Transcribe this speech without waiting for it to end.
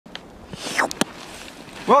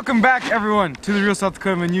Welcome back, everyone, to the Real South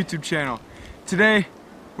Dakota Man YouTube channel. Today,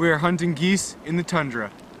 we are hunting geese in the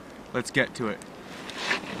tundra. Let's get to it.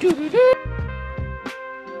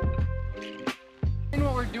 And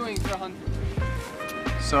what we're doing for hunting.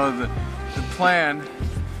 So the plan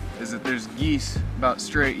is that there's geese about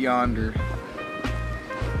straight yonder.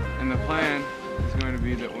 And the plan is going to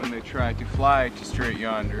be that when they try to fly to straight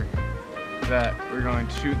yonder, that we're going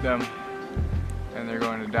to shoot them and they're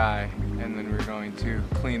going to die, and then we're going to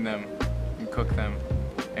clean them and cook them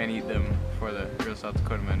and eat them for the Real South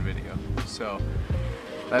Dakota Man video. So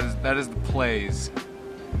that is the plays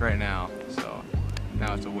right now. So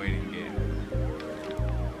now it's a waiting game.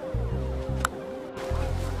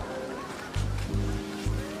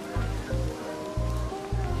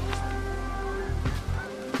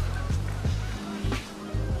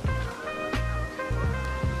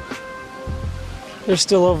 They're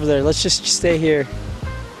still over there. Let's just stay here.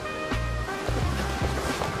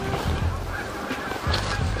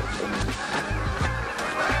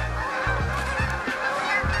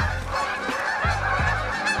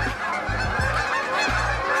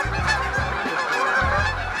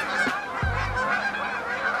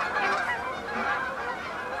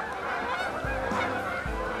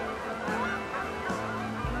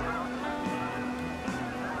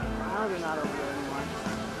 No, they're not over there anymore.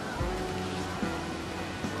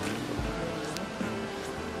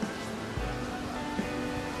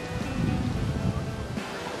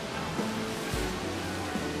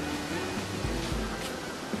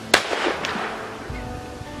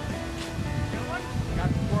 Got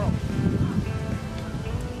the squirrel.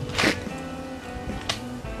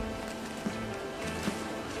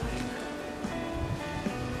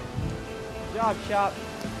 Good job, Chop.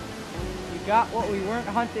 You got what we weren't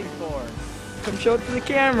hunting for. Come show it to the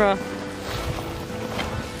camera.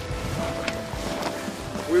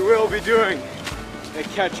 We will be doing a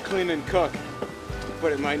catch, clean, and cook,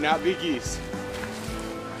 but it might not be geese.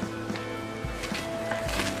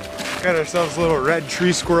 Got ourselves a little red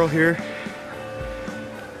tree squirrel here.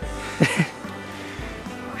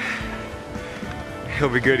 He'll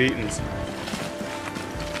be good eatings. I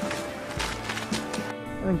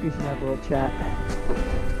think we should have a little chat.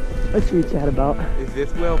 What should we chat about? Is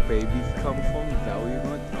this where babies come from? Is that what you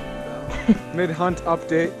want to talk about? Mid-hunt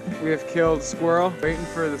update. We have killed squirrel. Waiting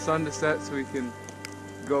for the sun to set so we can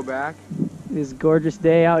go back. It is a gorgeous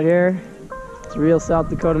day out here. It's real South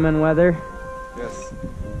Dakota Man weather. Yes.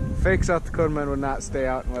 Fake South Dakota men would not stay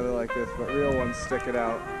out in weather like this, but real ones stick it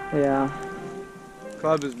out. Yeah.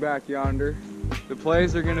 Club is back yonder. The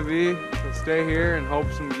plays are gonna be to stay here and hope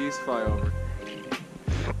some geese fly over.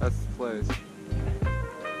 That's the plays.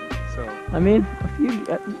 So I mean,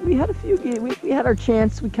 we had a few. We had our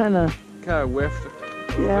chance. We kind of whiffed.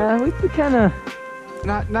 Yeah, we kind of.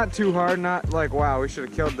 Not too hard. Not like wow, we should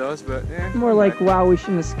have killed those, but more like wow, we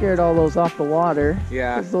shouldn't have scared all those off the water.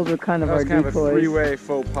 Yeah. Because those are kind of that was our kind decoys. of a three-way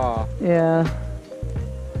faux pas. Yeah.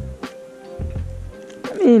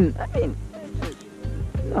 I mean,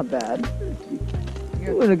 not bad.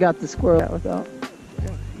 We would have got the squirrel without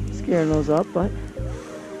scaring those up, but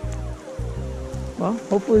well,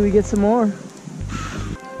 hopefully we get some more.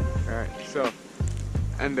 Alright, so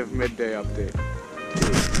end of midday update.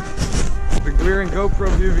 We're in GoPro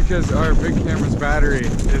view because our big camera's battery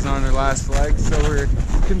is on her last leg, so we're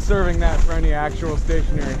conserving that for any actual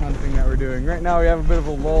stationary hunting that we're doing. Right now we have a bit of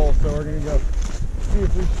a lull, so we're gonna go see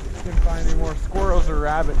if we can find any more squirrels or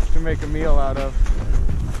rabbits to make a meal out of.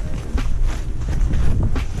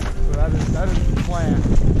 So that is the plan.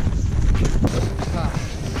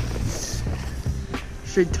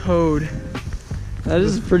 Straight toad. That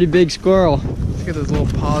is a pretty big squirrel. Look at those little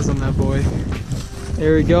paws on that boy.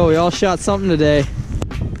 There we go. We all shot something today.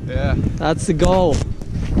 Yeah. That's the goal.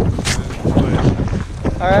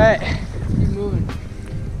 All right. Keep moving.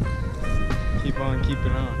 Keep on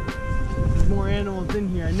keeping on. There's more animals in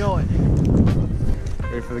here, I know it.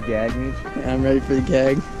 Ready for the gag, Mitch? Yeah, I'm ready for the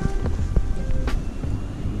gag.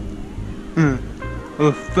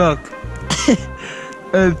 Oh fuck.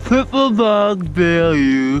 A triple dog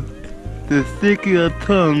value to stick your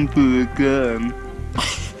tongue through a gun.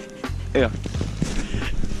 Yeah.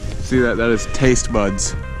 See that? That is taste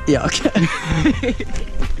buds. Yeah, okay.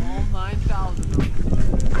 All 9,000 of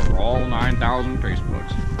them. For all 9,000 taste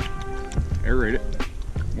buds. Aerate it.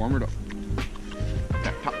 Warm it up.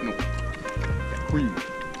 That top note. That cream.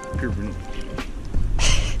 Pure vanilla.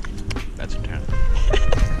 That's a 10.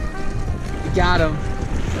 Got him.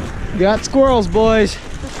 Got squirrels, boys.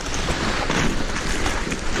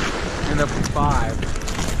 End up with 5.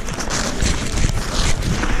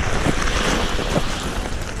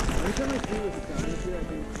 Every time I see this down here, I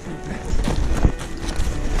think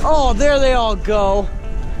Oh, there they all go.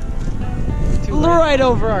 Right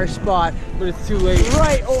over our spot. But it's too late.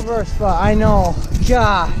 Right over our spot. I know.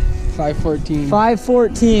 God. 5:14.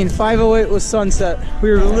 5:14. 5:08 was sunset. We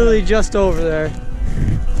were literally just over there.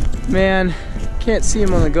 Man, can't see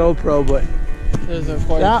him on the GoPro, but There's a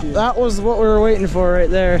quite a few. that was what we were waiting for right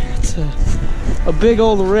there. It's a big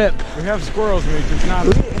old rip. We have squirrels, Mitch. It's not.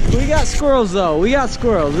 We got squirrels though. We got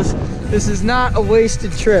squirrels. This is not a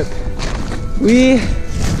wasted trip.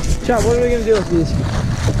 Chop, what are we gonna do with these?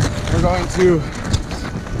 We're going to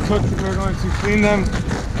cook. We're going to clean them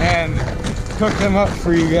and cook them up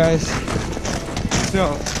for you guys.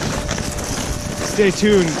 So stay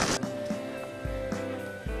tuned.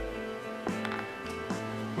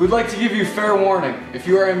 We'd like to give you fair warning. If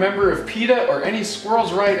you are a member of PETA or any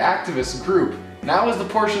squirrels' right activist group, now is the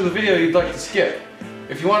portion of the video you'd like to skip.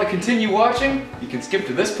 If you want to continue watching, you can skip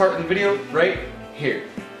to this part in the video right here.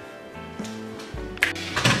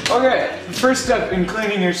 Okay, the first step in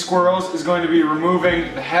cleaning your squirrels is going to be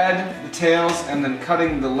removing the head, the tails, and then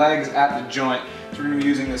cutting the legs at the joint. So we're going to be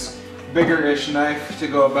using this bigger-ish knife to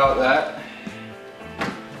go about that.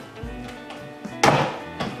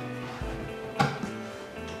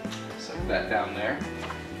 Set that down there.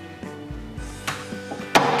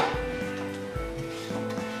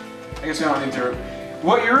 I guess we don't need to.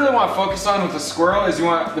 What you really want to focus on with the squirrel is you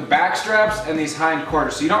want the back straps and these hind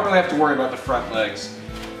quarters, so you don't really have to worry about the front legs.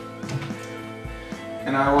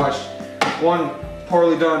 And I watched one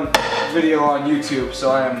poorly done video on YouTube, so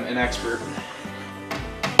I am an expert.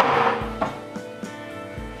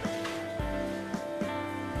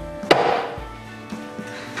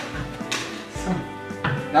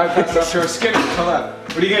 Now we cut it up to our skin. Caleb,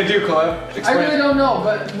 what are you gonna do, Caleb? I really don't know,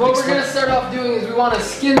 but what we're gonna start off doing is we want to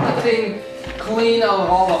skin the thing clean of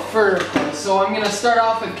all the fur. So I'm gonna start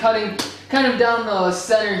off with cutting kind of down the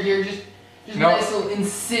center here, just a nice little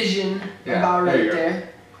incision about right there.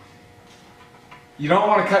 You don't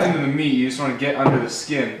want to cut into the meat, you just want to get under the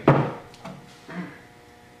skin.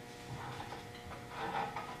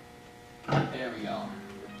 There we go.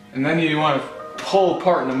 And then you want to pull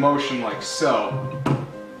apart in a motion like so.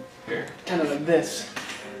 Here. Kind of like this.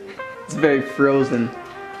 It's very frozen.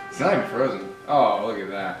 It's not even frozen. Oh, look at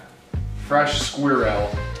that. Fresh squirrel.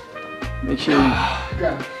 Make sure you...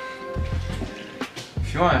 Grab.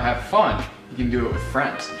 If you want to have fun, you can do it with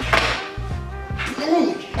friends.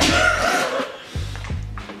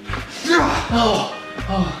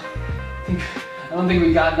 I don't think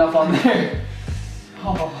we got enough on there.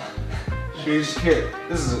 Oh. She's here.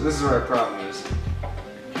 This is where our problem is.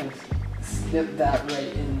 Kind of snip that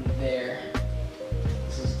right in there.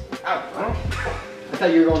 This is out. I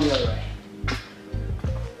thought you were going the other way.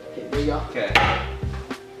 Okay, there you go. Okay.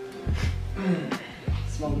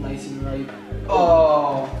 Smells nice and ripe.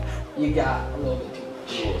 Oh, you got a little bit too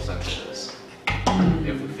much. A little sensitive.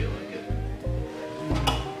 If we feel like it.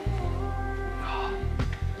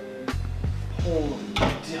 Holy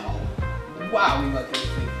dough. Wow, we let this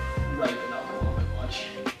thing ripen up a little bit much.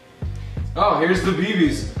 Oh, here's the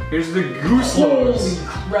BBs. Here's the goose loads.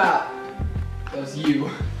 Holy crap. That was you.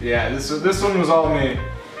 Yeah, this one was all me.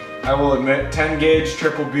 I will admit, 10 gauge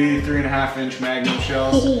triple B, 3.5 inch Magnum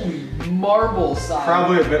shells. Holy marble size.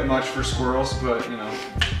 Probably a bit much for squirrels, but you know.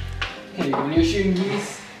 Hey, when you're shooting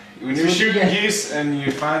geese. When you're shooting geese and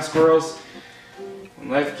you find squirrels, when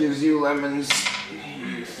life gives you lemons,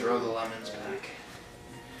 you throw the lemons back.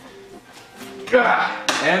 Gah!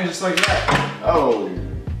 And just like that. Oh.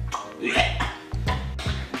 Yeah.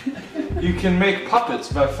 You can make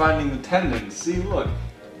puppets by finding the tendons. See, look.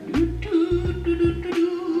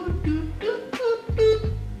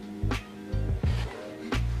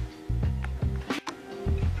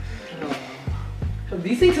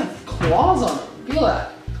 These things have claws on them. Feel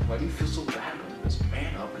that. Why do you feel so bad when this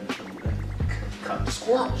man up and cut the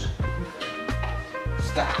squirrels?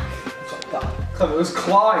 Stop. That's what I thought. It was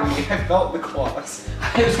clawing me. I felt the claws.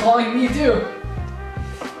 It was clawing me too.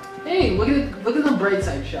 Hey, look at the bright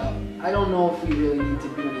side, shop. I don't know if we really need to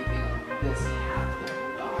do anything on this half of the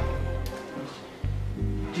dog.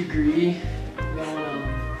 Degree. You don't wanna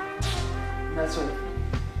mess with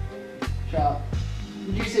shop.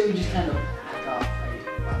 Would you say we just kind of hack off right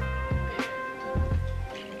about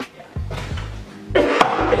there?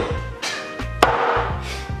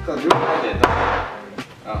 Cause what I did though.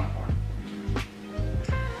 Oh.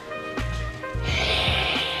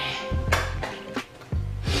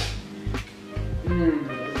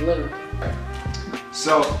 Liver.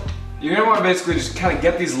 So you're gonna want to basically just kind of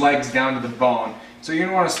get these legs down to the bone. So you're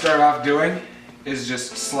gonna want to start off doing is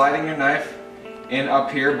just sliding your knife in up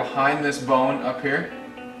here behind this bone up here.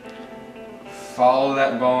 Follow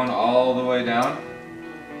that bone all the way down.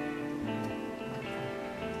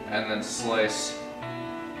 and then slice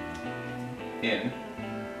in.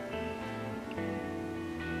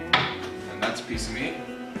 And that's a piece of meat.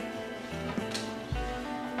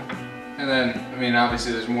 And then, I mean,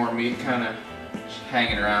 obviously there's more meat kind of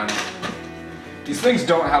hanging around. These things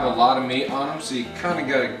don't have a lot of meat on them, so you kind of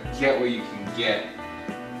gotta get what you can get.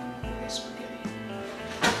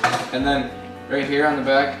 And then right here on the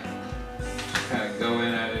back, kind of go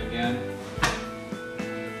in at it again.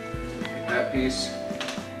 Take that piece.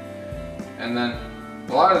 And then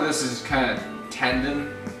a lot of this is kind of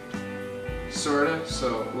tendon, sort of.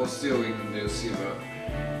 So we'll see what we can do. See if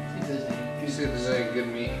there's any good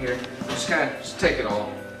meat here. Just take it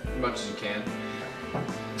all, as much as you can.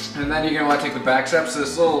 And then you're gonna want to take the back strap. So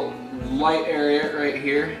this little light area right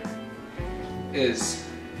here is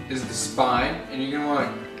the spine, and you're gonna want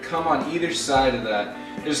to come on either side of that.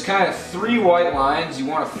 There's kind of 3 white lines. You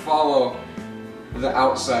want to follow the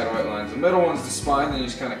outside white lines. The middle one's the spine, then you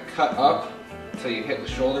just kind of cut up until you hit the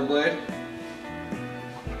shoulder blade.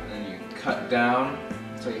 And then you cut down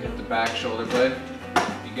until you hit the back shoulder blade.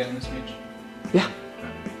 You getting this, Mitch? Yeah.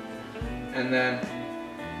 And then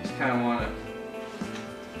just kind of want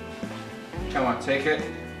to take it,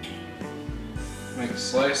 make a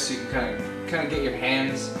slice so you can kind of get your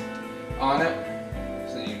hands on it.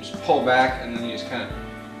 So you just pull back and then you just kind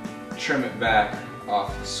of trim it back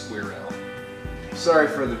off the squirrel. Sorry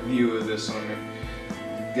for the view of this one.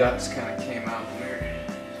 The guts kind of came out when we were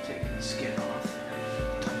taking the skin off.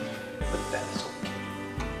 But that's okay.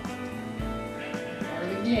 Part of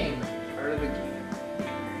the game. Part of the game.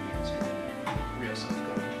 Real stuff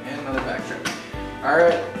going. And another back trim.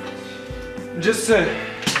 Alright. Just to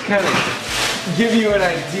kind of give you an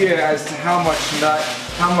idea as to how much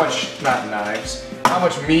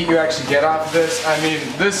meat you actually get off of this. I mean,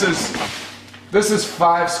 this is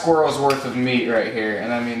 5 squirrels worth of meat right here,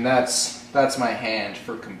 and I mean that's my hand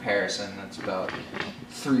for comparison. That's about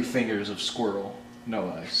 3 fingers of squirrel,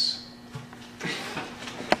 no ice.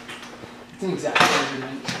 It's an exact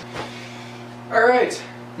measurement. All right,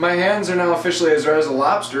 my hands are now officially as red as a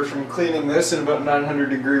lobster from cleaning this in about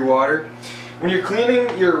 900-degree water. When you're cleaning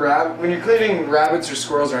rabbits or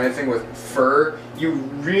squirrels or anything with fur, you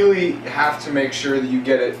really have to make sure that you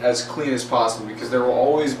get it as clean as possible, because there will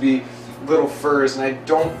always be little furs, and I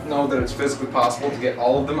don't know that it's physically possible to get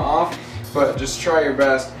all of them off, but just try your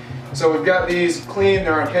best. So we've got these clean,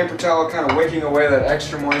 they're on paper towel, kind of wicking away that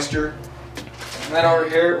extra moisture. And then over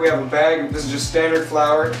here we have a bag, this is just standard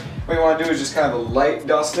flour. What you want to do is just kind of a light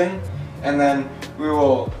dusting, and then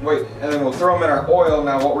we'll throw them in our oil.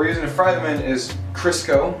 Now what we're using to fry them in is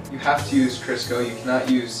Crisco. You have to use Crisco, you cannot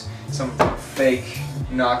use some fake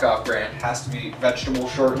knockoff brand. It has to be vegetable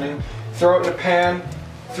shortening. Throw it in a pan.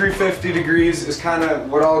 350 degrees is kind of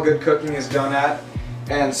what all good cooking is done at,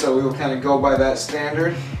 and so we will kind of go by that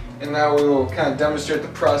standard. And now we will kind of demonstrate the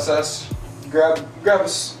process. Grab a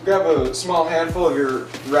small handful of your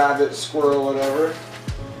rabbit, squirrel, whatever.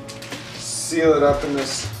 Seal it up in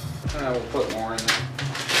this. We'll put more in there.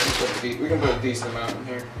 We can put a decent amount in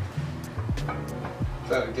here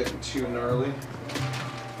without it getting too gnarly.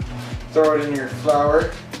 Throw it in your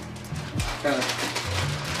flour. Kind of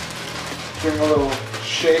give them a little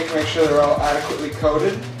shake, make sure they're all adequately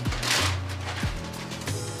coated.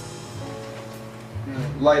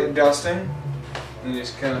 Light dusting, and you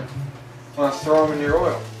just kind of want to throw them in your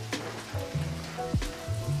oil.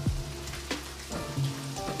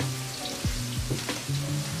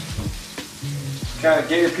 Kind of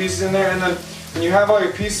get your pieces in there, and then when you have all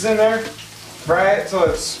your pieces in there, fry it till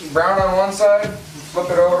it's brown on one side,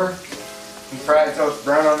 flip it over, and fry it till it's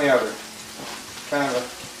brown on the other. Kind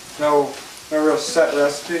of no real set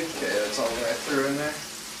recipe. Okay, that's all that I threw in there.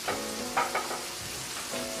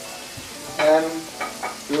 And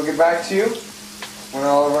we'll get back to you when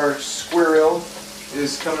all of our squirrel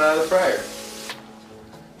is coming out of the fryer.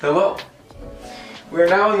 Hello. We are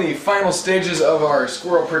now in the final stages of our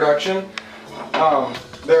squirrel production.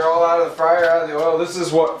 They're all out of the fryer, out of the oil. This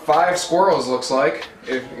is what 5 squirrels looks like,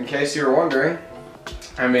 in case you were wondering.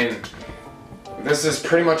 I mean, this is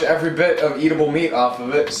pretty much every bit of eatable meat off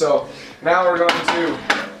of it. So now we're going to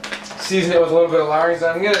season it with a little bit of Lawry's.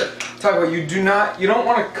 I'm going to talk about, you don't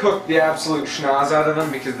want to cook the absolute schnoz out of them,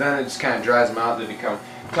 because then it just kind of dries them out. They become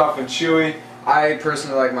tough and chewy. I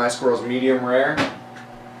personally like my squirrels medium rare.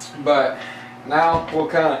 But now we'll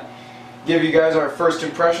kind of give you guys our first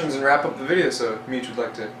impressions and wrap up the video, so if Meech would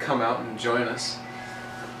like to come out and join us.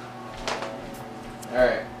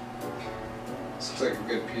 Alright. This looks like a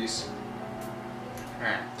good piece.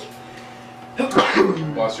 Alright.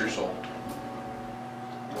 Bless your soul.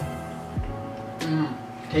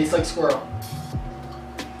 Tastes like squirrel.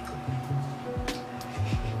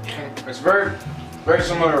 It's very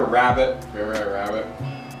similar to a rabbit. Have you ever had a rabbit?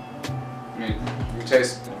 I mean, you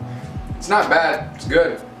taste. It's not bad. It's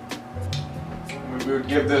good. We would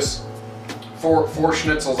give this four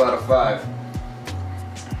schnitzels out of 5.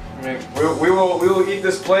 I mean, we will eat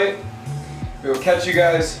this plate. We will catch you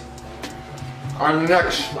guys on the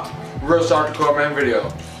next Roast Dr. Club Man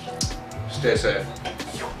video. Stay safe.